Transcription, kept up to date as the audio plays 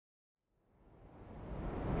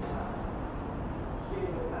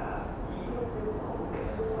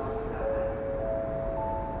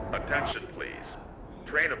Attention please.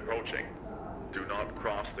 Train approaching. Do not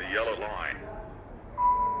cross the yellow line.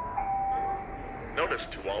 Notice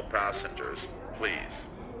to all passengers, please.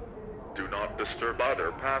 Do not disturb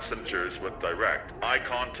other passengers with direct eye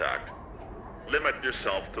contact. Limit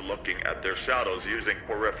yourself to looking at their shadows using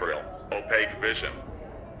peripheral, opaque vision.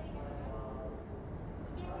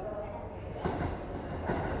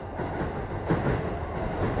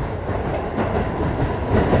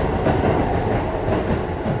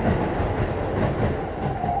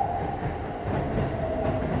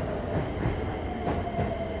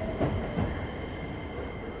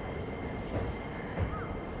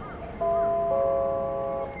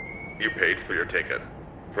 You paid for your ticket.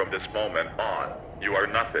 From this moment on, you are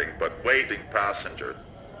nothing but waiting passenger.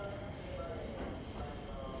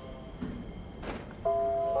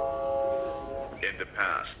 In the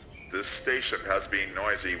past, this station has been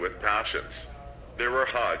noisy with passions. There were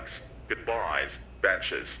hugs, goodbyes,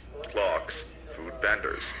 benches, clocks, food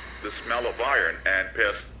vendors, the smell of iron and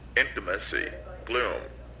piss, intimacy, gloom.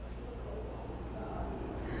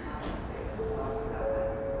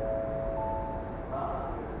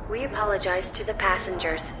 We apologize to the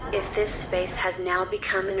passengers if this space has now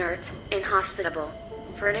become inert, inhospitable.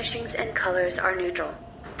 Furnishings and colors are neutral,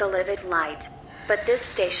 the livid light. But this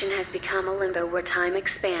station has become a limbo where time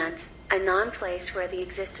expands, a non-place where the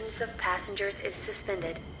existence of passengers is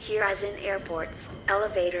suspended, here as in airports,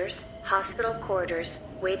 elevators, hospital corridors,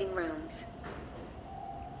 waiting rooms.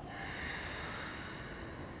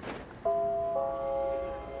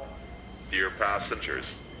 Dear passengers,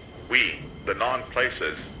 we, the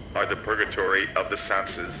non-places, are the purgatory of the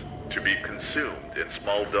senses, to be consumed in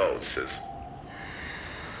small doses.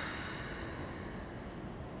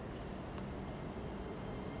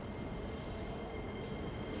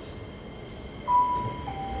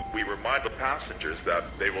 We remind the passengers that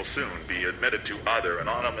they will soon be admitted to other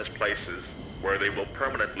anonymous places where they will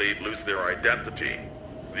permanently lose their identity.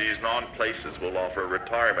 These non-places will offer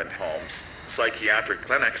retirement homes, psychiatric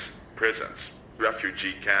clinics, prisons,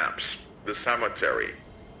 refugee camps, the cemetery.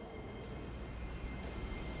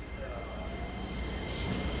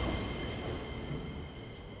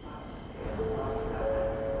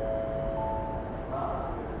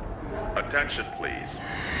 Attention please.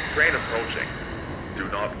 Train approaching. Do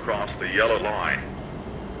not cross the yellow line.